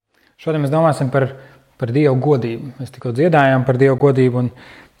Šodien mēs domāsim par Dievu godību. Mēs tikko dziedājām par Dievu godību un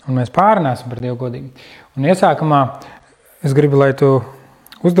mēs pārunāsim par Dievu godību. Un iesākumā es gribu, lai tu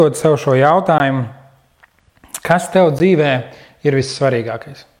uzdod sev šo jautājumu, kas tev dzīvē ir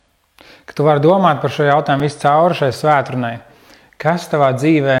vissvarīgākais? Ka tu vari domāt par šo jautājumu visu cauri šai svētrunai. Kas tavā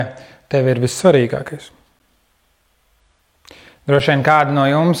dzīvē tev ir vissvarīgākais? Droši vien kādi no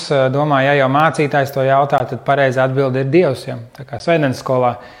jums domā, ja jau mācītājs to jautā, tad pareiza atbilde ir Dievs. Ja? Tā kā svētdienas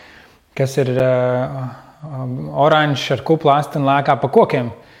skolā, kas ir oranžs ar kuplu asti un lēkā pa kokiem.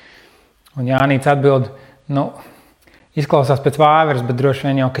 Un Jānīts atbild, izklausās pēc vāveres, bet droši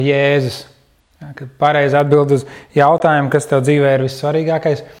vien jau, ka Jēzus. Ja, kad pareiza atbilde uz jautājumu, kas tev dzīvē ir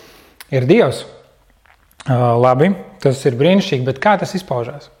vissvarīgākais, ir Dievs. Labi, tas ir brīnišķīgi, bet kā tas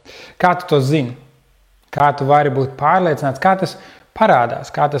izpaužās? Kā tu to zini? Kā tu vari būt pārliecināts, kā tas parādās,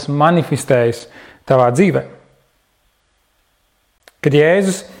 kā tas manifestējas tavā dzīvē? Kad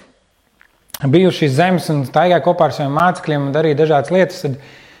Jēzus bija uz šīs zemes un staigāja kopā ar saviem mācekļiem un darīja dažādas lietas, tad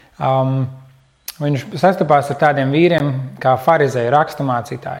viņš sastapās ar tādiem vīriem kā farizēji,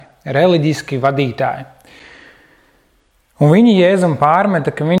 raksturmācītāji, reliģiski vadītāji. Un viņi Jēzum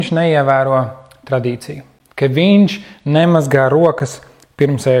pārmeta, ka viņš neievēro tradīciju, ka viņš nemazgā rokas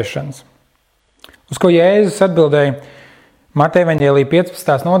pirms ēšanas. Uz ko Jēzus atbildēja Mateja evaņģēlija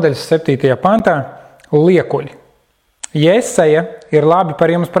 15. nodaļas 7. pantā: liekuļi. Jesaja ir labi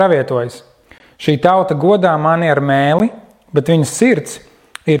par jums pravietojis. Šī tauta godā mani ar mēli, bet viņas sirds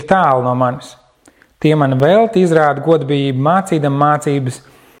ir tālu no manis. Tie man velti izrāda godbijību mācīdam mācības,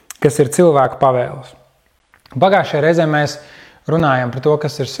 kas ir cilvēku pavēles. Pagājušajā reizē mēs runājam par to,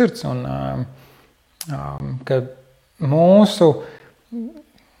 kas ir sirds, un ka mūsu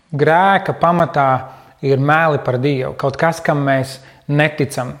grēka pamatā ir mēli par Dievu, kaut kas, kam mēs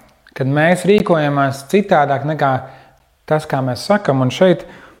neticam, kad mēs rīkojamies citādāk nekā tas, kā mēs sakam. Un šeit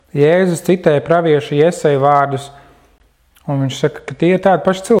Jēzus citēja praviešu Jesaja vārdus, un viņš saka, ka tie ir tādi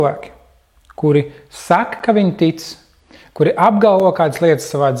paši cilvēki, kuri saka, ka viņi tic, kuri apgalvo kādas lietas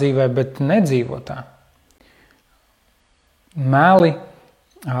savā dzīvē, bet nedzīvo tā. Meli,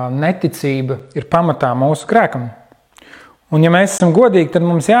 neticība ir pamatā mūsu grēkam. Un ja mēs esam godīgi, tad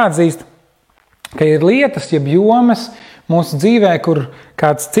mums jāatzīst, ka ir lietas, jeb jomas mūsu dzīvē, kur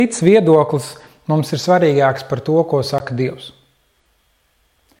kāds cits viedoklis mums ir svarīgāks par to, ko saka Dievs.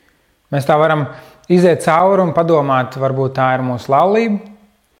 Mēs tā varam iziet cauri un padomāt, varbūt tā ir mūsu laulība,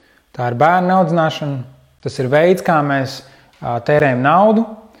 tā ir bērnu audzināšana, tas ir veids, kā mēs tērējam naudu,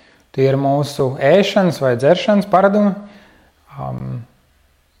 tie ir mūsu ēšanas vai dzeršanas paradumi,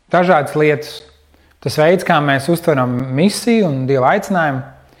 dažādas lietas. Tas veids, kā mēs uztveram misiju un Dieva aicinājumu,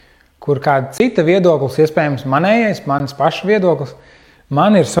 kur kāda cita viedoklis, iespējams manējais, manas paša viedoklis,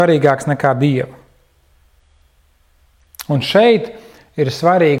 man ir svarīgāks nekā Dieva. Un šeit ir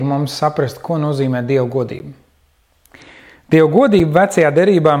svarīgi mums saprast, ko nozīmē Dieva godība. Dieva godība vecajā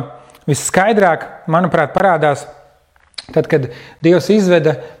derībā visskaidrāk, manuprāt, parādās tad, kad Dievs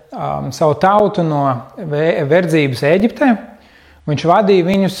izveda savu tautu no verdzības Ēģiptē. Viņš vadīja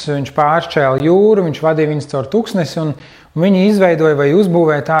viņus, viņš pāršķēla jūru, viņš vadīja viņus caur tūkstnesi, un viņi izveidoja vai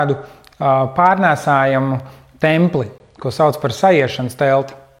uzbūvēja tādu pārnēsājamu templi, ko sauc par sajiešanas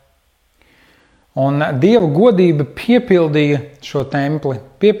telti. Un Dieva godība piepildīja šo templi,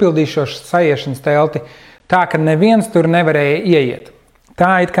 piepildīja šo sajiešanas telti tā, ka neviens tur nevarēja ieiet.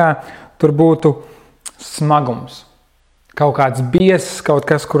 Tā it kā tur būtu smagums, kaut kāds biezs, kaut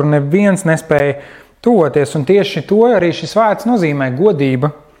kas, kur neviens nespēja tuvoties, un tieši to arī šis vārds nozīmē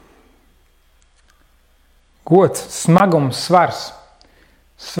godība. Gods, smagums, svars,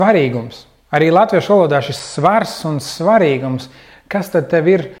 svarīgums. Arī latviešu valodā šis svars un svarīgums. Kas tad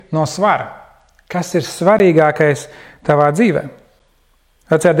tev ir no svara? Kas ir svarīgākais tavā dzīvē?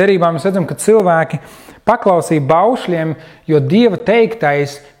 Vecajā derībā mēs redzam, ka cilvēki paklausīja baušļiem, jo Dieva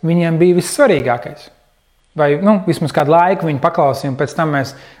teiktais viņiem bija vissvarīgākais. Vai vismaz kādu laiku viņi paklausīja, un pēc tam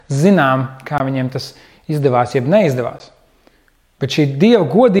mēs zinām, kā viņiem tas izdevās, jeb neizdevās. Bet šī Dieva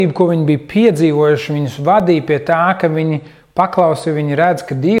godība, ko viņi bija piedzīvojuši, viņus vadīja pie tā, ka viņi paklausīja, viņi redz,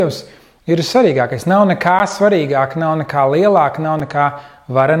 ka Dievs ir svarīgākais. Nav nekā svarīgāk, nav nekā lielāk, nav nekā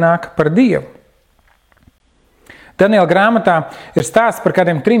varenāk par Dievu. Daniela grāmatā ir stāsts par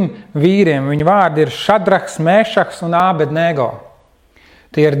kādiem 3 vīriem. Viņu vārdi ir Šadrahs, Mēšahs un Ābednego.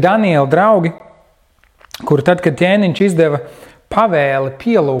 Tie ir Daniela draugi, kur tad, kad ķēniņš izdeva pavēli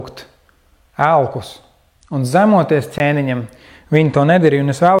pielūgt elkus un zemoties ķēniņam, viņi to nedarīja.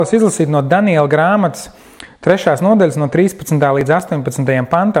 Un es vēlos izlasīt no Daniela grāmatas 3. nodaļas no 13. līdz 18.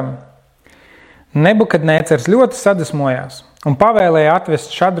 pantam. Nebukadnēcars ļoti sadusmojās un pavēlēja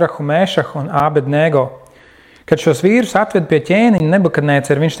atvest Šadrahu, Mēšahu un Ābednego. Kad šos vīrus atved pie ķēniņa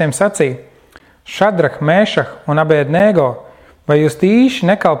Nebukadnēcera, viņš tiem sacīja: Šadrah, Mēšah un Abēdnego, vai jūs tīši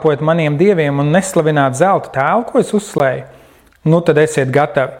nekalpojat maniem dieviem un neslavināt zelta tēlu, ko es uzslēju? Nu tad esiet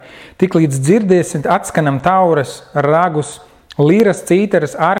gatavi. Tiklīdz dzirdēsiet atskanam tauras, ragus, līras,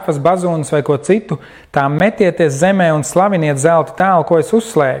 cīteres, arfas, bazūnas vai ko citu, tā metieties zemē un slaviniet zelta tēlu, ko es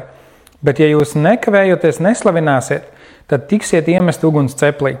uzslēju. Bet ja jūs nekavējoties neslavināsiet, tad tiksiet iemest uguns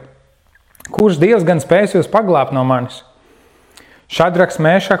ceplī. Kurš dievs gan spēs jūs paglābt no manis? Šadraks,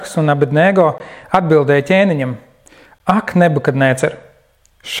 Mēšaks un Abednego atbildēja ķēniņam: Ak, Nebukadnēcer,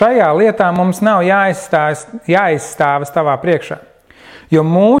 šajā lietā mums nav jāizstāvas tavā priekšā, jo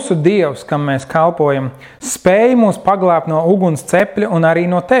mūsu dievs, kam mēs kalpojam, spēj mūs paglābt no uguns cepļa un arī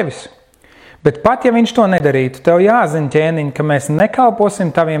no tevis. Bet pat, ja viņš to nedarītu, tev jāzina, ķēniņ, ka mēs nekalposim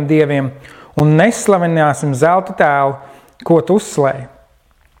taviem dieviem un neslavināsim zelta tēlu, ko tu uzslēji.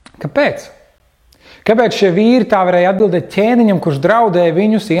 Kāpēc? Kāpēc šie vīri tā varēja atbildēt ķēniņam, kurš draudēja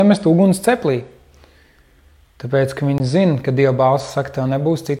viņus iemest uguns ceplī? Tāpēc, ka viņi zina, ka Dieva balss saka, tev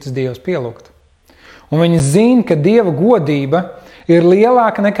nebūs citas dievs pielūgt. Un viņi zina, ka Dieva godība ir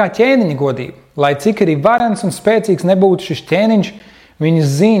lielāka nekā ķēniņa godība. Lai cik arī varens un spēcīgs nebūtu šis ķēniņš, viņi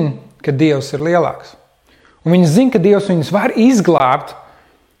zina, ka Dievs ir lielāks. Un viņi zina, ka Dievs viņus var izglābt,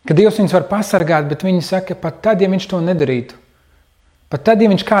 ka Dievs viņus var pasargāt, bet viņi saka, pat tad, ja viņš to nedarītu, pat tad, ja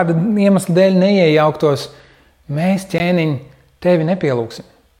viņš kāda iemesla dēļ neiejauktos, mēs, ķēniņi, tevi nepielūksim.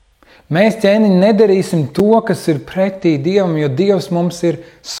 Mēs, ķēniņi, nedarīsim to, kas ir pretī Dievam, jo Dievs mums ir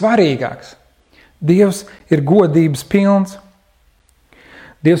svarīgāks. Dievs ir godības pilns.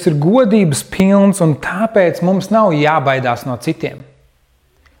 Dievs ir godības pilns, un tāpēc mums nav jābaidās no citiem.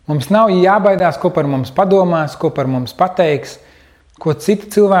 Mums nav jābaidās, ko par mums padomās, ko par mums pateiks, ko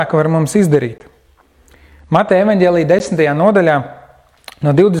citi cilvēki var mums izdarīt. Mateja evaņģēlija 10. nodaļā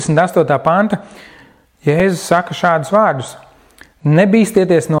no 28. panta Jēzus saka šādus vārdus: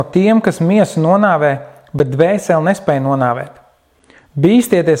 Nebīstieties no tiem, kas miesu nonāvē, bet dvēseli nespēj nonāvēt.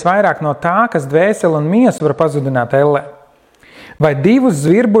 Bīstieties vairāk no tā, kas dvēseli un miesu var pazudināt ellē. Vai 2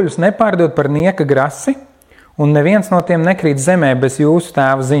 zvirbuļus nepārdod par nieka grasi, un neviens no tiem nekrīt zemē bez jūsu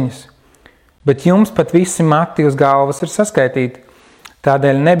tēva ziņas? Bet jums pat visi mati uz galvas ir saskaitīti.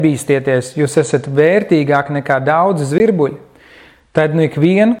 Tādēļ nebīstieties, jūs esat vērtīgāki nekā daudzi zvirbuļi. Tad nu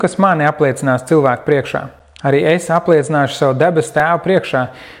ikvienu, kas mani apliecinās cilvēku priekšā, arī es apliecināšu savu debesu tēvu priekšā,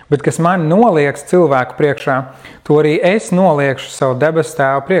 bet kas mani nolieks cilvēku priekšā, to arī es noliekšu savu debesu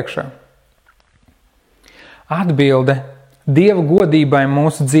tēvu priekšā. Atbilde Dieva godībai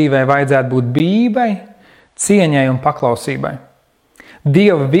mūsu dzīvē vajadzētu būt bijībai, cieņai un paklausībai.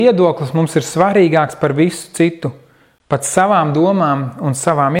 Dieva viedoklis mums ir svarīgāks par visu citu, pat savām domām un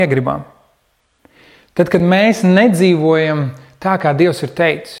savām iegribām. Tad, kad mēs nedzīvojam tā, kā Dievs ir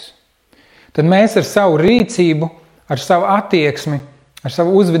teicis, tad mēs ar savu rīcību, ar savu attieksmi, ar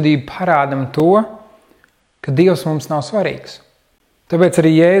savu uzvedību parādam to, ka Dievs mums nav svarīgs. Tāpēc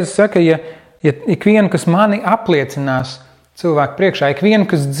arī Jēzus saka, ja ikvienu, kas mani apliecinās cilvēku priekšā, ikvienu,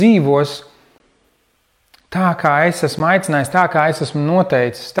 kas dzīvos tā, kā es esmu aicinājis, tā, kā es esmu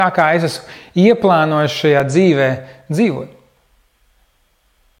noteicis, tā, kā es esmu ieplānojis šajā dzīvē dzīvot.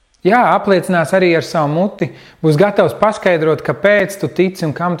 Jā, apliecinās arī ar savu muti, būs gatavs paskaidrot, kāpēc tu tici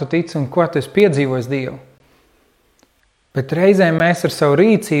un kam tu tici un ko tu esi piedzīvojis Dievu. Bet reizēm mēs ar savu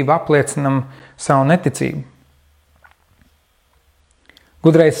rīcību apliecinam savu neticību.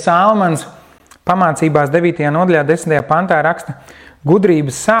 Gudrais Salmans pamācībās 9. nodaļā 10. pantā raksta: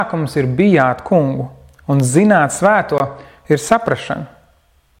 Gudrības sākums ir bijāt kungu, un zināt svēto ir saprašana.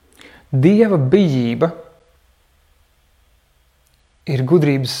 Dieva bijība ir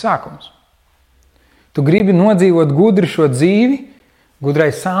gudrības sākums. Tu gribi nodzīvot gudri šo dzīvi,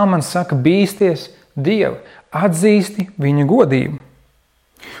 gudrais Salmans saka, bīsties Dievu, atzīsti viņa godību.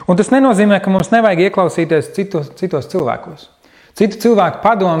 Un tas nenozīmē, ka mums nevajag ieklausīties citos cilvēkos. Citu cilvēku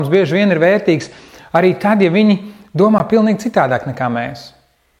padoms bieži vien ir vērtīgs arī tad, ja viņi domā pilnīgi citādāk nekā mēs.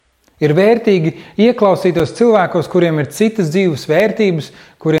 Ir vērtīgi ieklausītos cilvēkos, kuriem ir citas dzīves vērtības,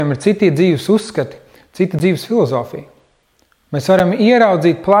 kuriem ir citi dzīves uzskati, cita dzīves filozofija. Mēs varam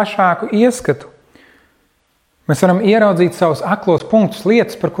ieraudzīt plašāku ieskatu. Mēs varam ieraudzīt savus aklos punktus,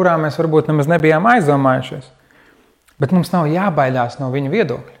 lietas, par kurām mēs varbūt nemaz nebijām aizdomājušies. Bet mums nav jābaidās no viņa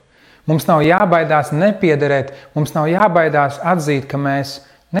viedokļa. Mums nav jābaidās nepiederēt, mums nav jābaidās atzīt, ka mēs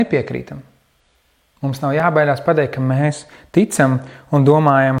nepiekrītam. Mums nav jābaidās pateikt, ka mēs ticam un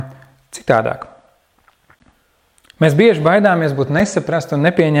domājam citādāk. Mēs bieži baidāmies būt nesaprast un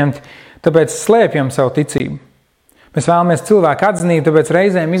nepieņemti, tāpēc slēpjam savu ticību. Mēs vēlamies cilvēku atzinību, tāpēc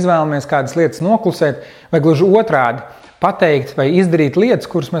reizēm izvēlamies kādas lietas noklusēt vai gluži otrādi pateikt vai izdarīt lietas,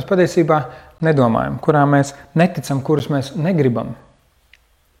 kuras mēs patiesībā nedomājam, kurām mēs neticam, kuras mēs negribam.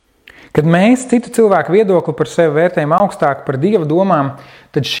 Kad mēs citu cilvēku viedokli par sevi vērtējam augstāk par Dieva domām,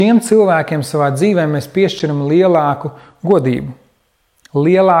 tad šiem cilvēkiem savā dzīvē mēs piešķiram lielāku godību,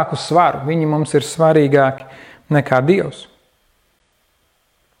 lielāku svaru. Viņi mums ir svarīgāki nekā Dievs.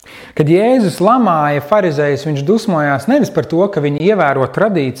 Kad Jēzus lamāja farizējus, viņš dusmojās nevis par to, ka viņi ievēro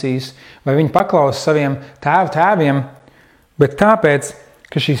tradīcijas vai viņi paklausa saviem tēviem, bet tāpēc,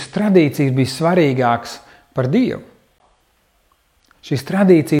 ka šīs tradīcijas bija svarīgākas par Dievu. Šīs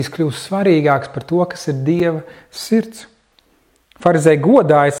tradīcijas kļūst svarīgākas par to, kas ir Dieva sirds. Farizēji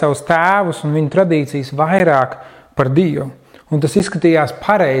godāja savus tēvus un viņu tradīcijas vairāk par Dievu. Un tas izskatījās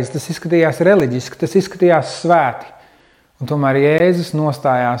pareizi, tas izskatījās reliģiski, tas izskatījās svēti. Un tomēr Jēzus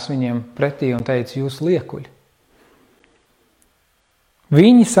nostājās viņiem pretī un teica, jūs liekuļi.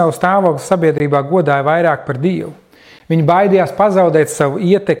 Viņi savu stāvokli sabiedrībā godāja vairāk par Dievu. Viņi baidījās pazaudēt savu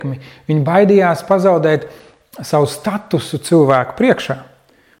ietekmi, viņi baidījās pazaudēt savu statusu cilvēku priekšā.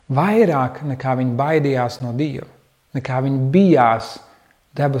 Vairāk nekā viņi baidījās no Dieva, nekā viņi bijās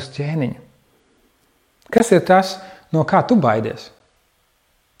debesu ķēniņa. Kas ir tas, no kā tu baidies?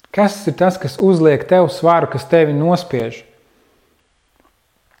 Kas ir tas, kas uzliek tev svaru, kas tevi nospiež?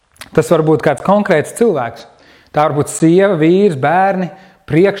 Tas var būt kāds konkrēts cilvēks. Tā var būt sieva, vīrs, bērni,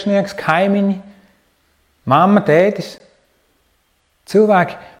 priekšnieks, kaimiņi, mamma, tētis.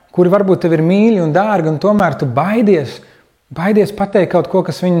 Cilvēki, kuri varbūt tev ir mīļi un dārgi, un tomēr tu baidies pateikt kaut ko,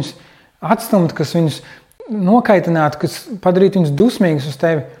 kas viņus atstumtu, kas viņus nokaitinātu, kas padarītu viņus dusmīgus uz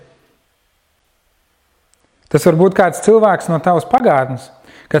tevi. Tas var būt kāds cilvēks no tavas pagātnes,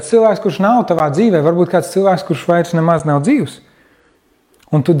 kāds cilvēks, kurš nav tavā dzīvē, varbūt kāds cilvēks, kurš vairs nemaz nav dzīvs.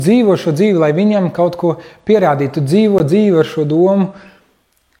 Un tu dzīvo šo dzīvi, lai viņam kaut ko pierādītu. Tu dzīvo dzīvi ar šo domu,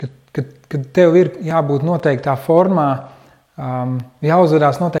 ka tev ir jābūt noteiktā formā,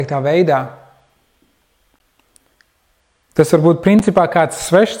 jāuzvedās noteiktā veidā. Tas var būt principā kāds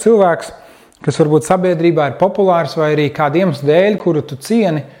svešs cilvēks, kas varbūt sabiedrībā ir populārs vai arī kādu iemeslu dēļ, kuru tu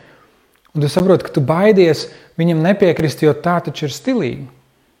cieni, un tu saproti, ka tu baidies viņam nepiekrist, jo tā taču ir stilīgi.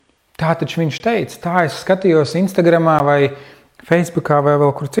 Tā taču viņš teica, tā es skatījos Instagramā vai Facebookā vai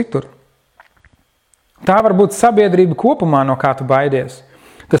vēl kur citur. Tā var būt sabiedrība kopumā, no kā tu baidies.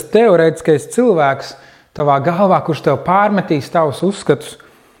 Tas teorētiskais cilvēks tavā galvā, kurš tev pārmetīs tavus uzskatus,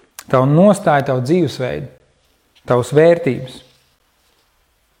 tavu nostāju, tavu dzīvesveidu, tavas vērtības.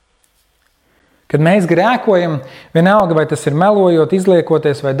 Kad mēs grēkojam, vienalga vai tas ir melojot,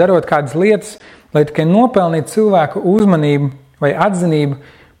 izliekoties vai darot kādas lietas, lai tikai nopelnītu cilvēku uzmanību vai atzinību,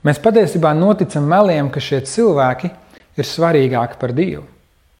 mēs patiesībā noticam meliem, ka šie cilvēki ir svarīgāki par Dievu.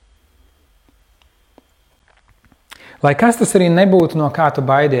 Lai kas tas arī nebūtu, no kā tu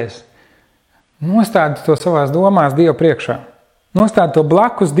baidies, nostādi to savās domās Dievu priekšā. Nostādi to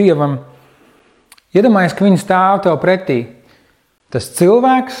blakus Dievam. Iedomājies, ka viņi stāv tev pretī. Tas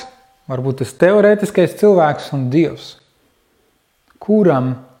cilvēks, varbūt tas teorētiskais cilvēks un Dievs.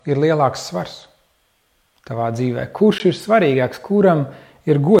 Kuram ir lielāks svars tavā dzīvē? Kurš ir svarīgāks? Kuram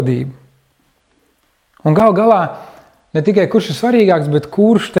ir godība? Un gal galā ne tikai kurš ir svarīgāks, bet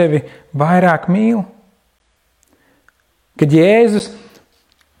kurš tevi vairāk mīl. Kad Jēzus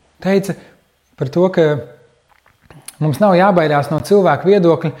teica par to, ka mums nav jābaidās no cilvēku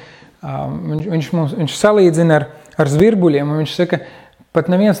viedokļa, viņš salīdzina ar zvirbuļiem, un viņš saka, pat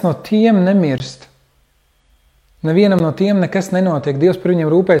neviens no tiem nemirst. Nevienam no tiem nekas nenotiek. Dievs par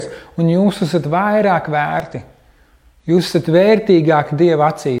viņiem rūpēs, un jūs esat vairāk vērti. Jūs esat vērtīgāki Dieva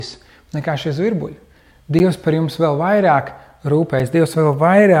acīs nekā šie zvirbuļi. Dievs par jums vēl vairāk rūpējas, Dievs vēl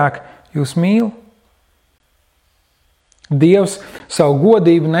vairāk jūs mīl. Dievs savu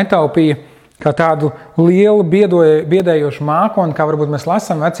godību netaupīja kā tādu lielu biedējošu mākoni, kā varbūt mēs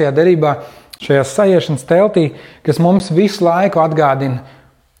lasām vecajā derībā šajā sajiešanas teltī, kas mums visu laiku atgādina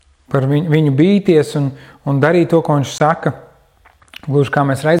par viņu bīties un darīt to, ko viņš saka. Gluži kā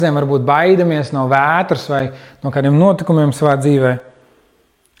mēs reizēm varbūt baidamies no vētras vai no kādiem notikumiem savā dzīvē.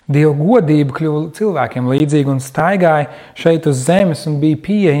 Dieva godība kļuva cilvēkiem līdzīga un staigāja šeit uz zemes un bija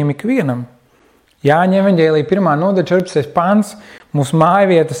pieejama ikvienam. Jāņa evaņģēlija 1. nodaļa 14. pants, mūsu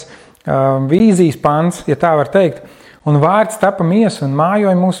mājvietas vīzijas pants, ja tā var teikt, un vārds tapa miesa un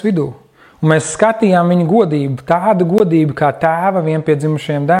mājoja mūsu vidū. Un mēs skatījām viņu godību, tādu godību kā tēva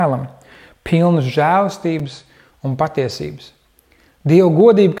vienpiedzimušajam dēlam, pilnu žēlastības un patiesības. Dieva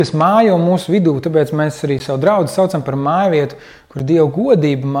godība, kas mājo mūsu vidū, tāpēc mēs arī savu draudzi saucam par mājvietu, kur Dieva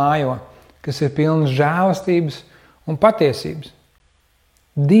godība mājo, kas ir pilna žēlastības un patiesības.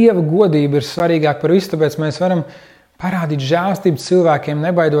 Dieva godība ir svarīgāka par visu, tāpēc mēs varam parādīt žēlastību cilvēkiem,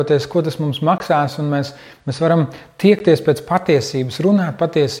 nebaidoties, ko tas mums maksās, un mēs varam tiekties pēc patiesības, runāt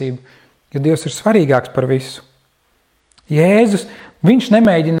patiesību, jo Dievs ir svarīgāks par visu. Jēzus, viņš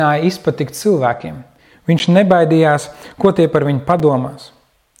nemēģināja izpatikt cilvēkiem. Viņš nebaidījās, ko tie par viņu padomās.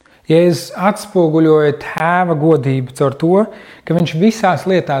 Jēzus atspoguļoja tēva godību caur to, ka viņš visās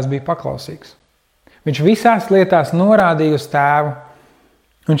lietās bija paklausīgs. Viņš visās lietās norādīja uz tēvu.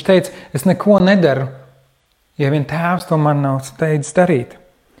 Viņš teica, es neko nedaru, ja vien tēvs to man nav teicis darīt.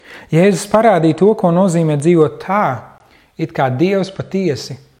 Jēzus parādīja to, ko nozīmē dzīvot tā, it kā Dievs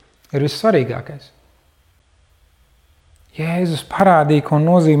patiesi ir vissvarīgākais. Jēzus parādīja, ko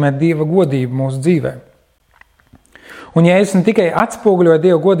nozīmē Dieva godība mūsu dzīvē. Un Jēzus ne tikai atspoguļoja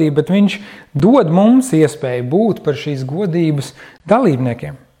Dieva godību, bet viņš dod mums iespēju būt par šīs godības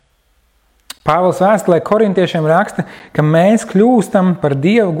dalībniekiem. Pāvils vēstulē korintiešiem raksta, ka mēs kļūstam par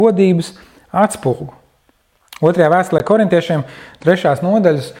Dieva godības atspulgu. 2. vēstulē korintiešiem 3.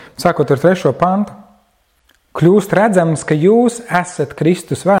 nodaļas, sākot ar 3. pantu, kļūst redzams, ka jūs esat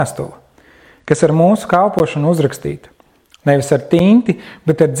Kristus vēstule, kas ar mūsu kalpošanu uzrakstīta. Nevis ar tinti,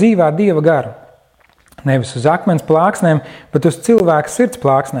 bet ar dzīvā Dieva garu. Nevis uz akmens plāksnēm, bet uz cilvēka sirds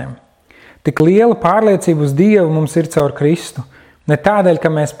plāksnēm. Tik liela pārliecība uz Dievu mums ir caur Kristu. Ne tādēļ, ka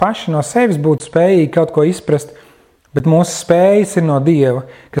mēs paši no sevis būtu spējīgi kaut ko izprast, bet mūsu spējas ir no Dieva,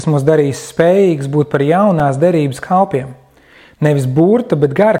 kas mūs darīs spējīgs būt par jaunās derības kalpiem. Nevis burta,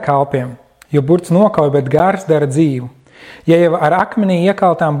 bet gara kalpiem, jo burts nokauj, bet gars dara dzīvu. Ja jau ar akmenī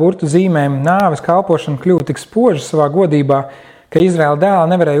iekaltām burtu zīmēm nāves kalpošana kļuva tik spoža savā godībā, ka Izraēla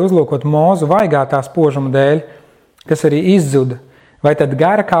dēli nevarēja uzlūkot Mozu vaigātā spožuma dēļ, kas arī izzuda, vai tad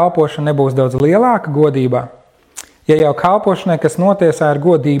gara kalpošana nebūs daudz lielāka godībā? Ja jau kalpošanai, kas notiesā ar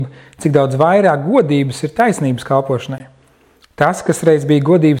godību, cik daudz vairāk godības ir taisnības kalpošanai? Tas, kas reiz bija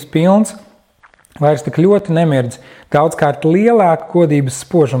godības pilns, vairs tik ļoti nemirdz, daudzkārt lielāka godības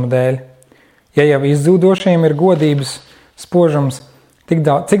spožuma dēļ. Ja jau izzūdošiem ir godības spožums, cik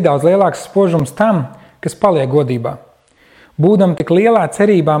daudz lielāks spožums tam, kas paliek godībā. Būdam tik lielā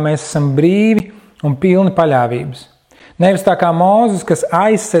cerībā, mēs esam brīvi un pilni paļāvības. Nevis tā kā Mūzes, kas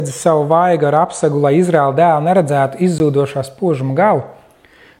aizsedza savu vaigu ar apsegu, lai Izraēla dēli neredzētu izzūdošā spožuma galu.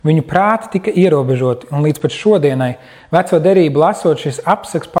 Viņu prāti tika ierobežoti, un līdz pat šodienai, veco derību lasot, šis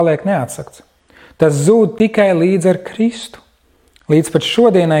apsegs paliek neatsakts. Tas zūd tikai līdz ar Kristu. Līdz pat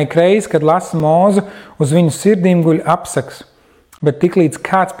šodienai reiz, kad lasa Mūzu, uz viņu sirdīm guļ apsegs, bet tiklīdz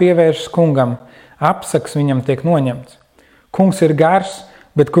kāds pievēršas kungam, apsegs viņam tiek noņemts. Kungs ir gars,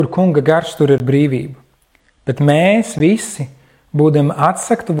 bet kur kunga gars, tur ir brīvība. Bet mēs visi, būdami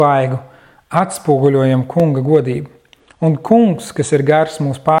atsaktu vaigu, atspoguļojam kunga godību. Un kungs, kas ir gars,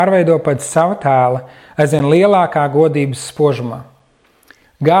 mūs pārveido pēc sava tēla, aizvien lielākā godības spožumā.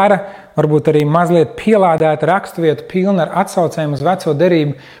 Gara, varbūt arī mazliet pielādēta raksturvieta pilna ar atsaucēm uz veco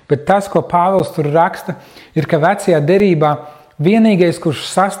derību, bet tas, ko Pāvils tur raksta, ir, ka vecajā derībā vienīgais, kurš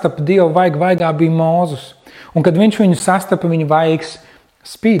sastapa Dievu vaigā, bija Mūzus. Un kad viņš viņu sastapa, viņa vaigs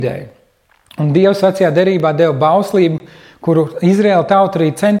spīdēja. Un Dievs vecajā derībā deva bauslību, kuru Izraēla tauta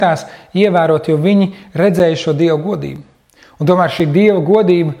arī centās ievērot, jo viņi redzēja šo Dievu godību. Un tomēr šī Dieva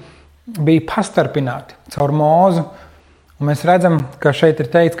godība bija pastarpināta caur Mūzu. Un mēs redzam, ka šeit ir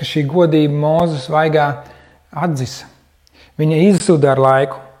teikts, ka šī godība Mūzes vaigā atdzisa. Viņa izzuda ar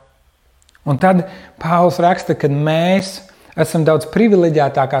laiku. Un tad Pāvils raksta, ka mēs esam daudz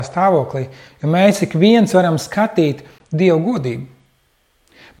privileģētākā stāvoklī, jo mēs ik viens varam skatīt Dievu godību.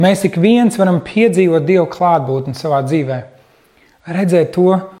 Mēs ik viens varam piedzīvot Dievu klātbūtni savā dzīvē. Redzēt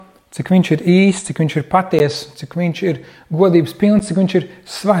to, cik viņš ir īsts, cik viņš ir patiess, cik viņš ir godības pilns, cik viņš ir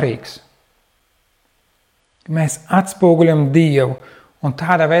svarīgs. Mēs atspoguļam Dievu, un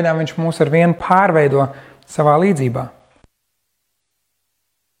tādā veidā viņš mūs ar vienu pārveido savā līdzībā.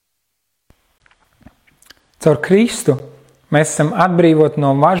 Caur Kristu mēs esam atbrīvoti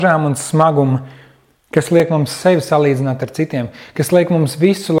no važām un smaguma, kas liek mums sevi salīdzināt ar citiem, kas liek mums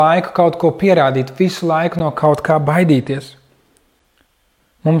visu laiku kaut ko pierādīt, visu laiku no kaut kā baidīties.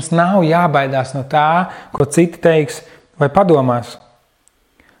 Mums nav jābaidās no tā, ko citi teiks vai padomās.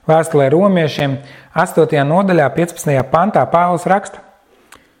 Vēstulē romiešiem 8. nodaļā 15. pantā Pāvils raksta: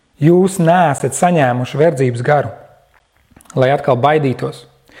 Jūs neesat saņēmuši verdzības garu, lai atkal baidītos,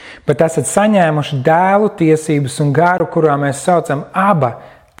 bet esat saņēmuši dēlu tiesības un garu, kurā mēs saucam Aba,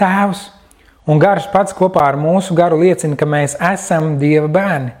 Tēvs. Un gars pats kopā ar mūsu garu liecina, ka mēs esam Dieva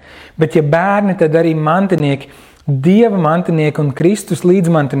bērni. Bet ja bērni, tad arī mantinieki, Dieva mantinieki un Kristus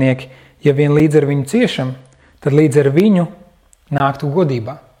līdzmantinieki, ja vien līdz ar viņu ciešam, tad līdz ar viņu nāktu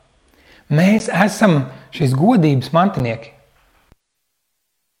godībā. Mēs esam šīs godības mantinieki.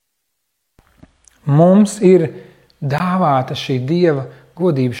 Mums ir dāvāta šī Dieva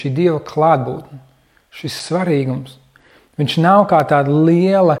godība, šī Dieva klātbūtne, šis svarīgums. Viņš nav kā tāda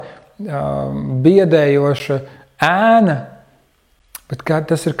liela biedējoša ēna, bet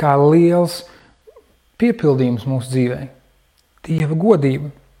tas ir kā liels piepildījums mūsu dzīvē. Dieva godība,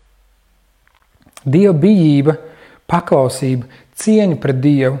 Dieva bijība, paklausība, cieņa pret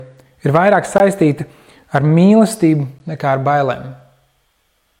Dievu ir vairāk saistīta ar mīlestību nekā ar bailēm.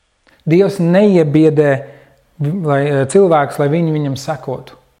 Dievs neiebiedē cilvēkus, lai viņi viņam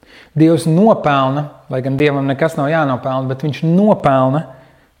sekotu. Dievs nopelna, lai gan Dievam nekas nav jānopelna, bet viņš nopelna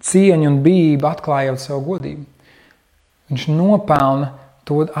cieņu un bijību atklājot savu godību. Viņš nopelna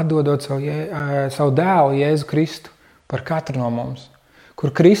to atdodot savu dēlu Jēzu Kristu par katru no mums,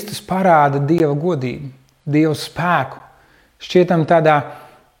 kur Kristus parāda Dieva godību, Dieva spēku, šķietam tādā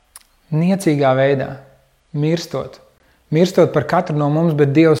niecīgā veidā, mirstot par katru no mums,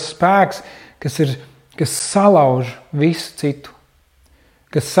 bet Dieva spēks, kas salauž visu citu,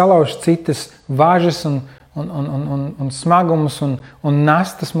 kas salauž citas važas un smagumus un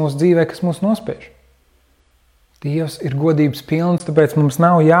nastas mūsu dzīvē, kas mūs nospiež. Dievs ir godības pilns, tāpēc mums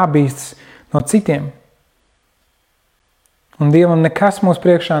nav jābīstas no citiem. Un Dievam nekas mūsu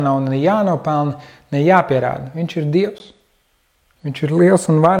priekšā nav ne jānopelna, ne jāpierāda. Viņš ir Dievs. Viņš ir liels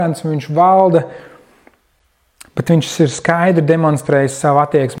un varens, un viņš valda, bet viņš ir skaidri demonstrējis savu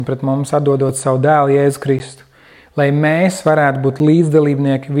attieksmi pret mums, atdodot savu dēlu Jēzu Kristu, lai mēs varētu būt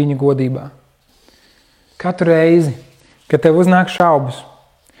līdzdalībnieki viņa godībā. Katru reizi, kad tev uznāk šaubas,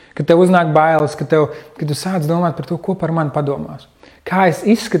 kad tev uznāk bailes, kad tu sāc domāt par to, ko par mani padomās, kā es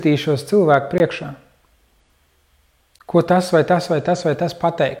izskatīšos cilvēku priekšā, ko tas vai tas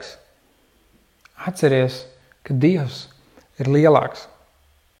pateiks. Atceries, ka Dievs ir lielāks.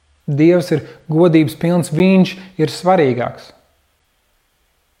 Dievs ir godības pilns, viņš ir svarīgāks.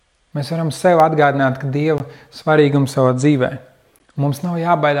 Mēs varam sev atgādināt, ka Dieva svarīgums savā dzīvē. Mums nav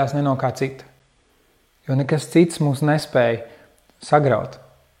jābaidās ne no kā cita, jo nekas cits mūs nespēja sagraut.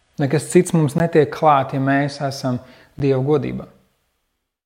 Nekas cits mums netiek klāt, ja mēs esam Dieva godībā.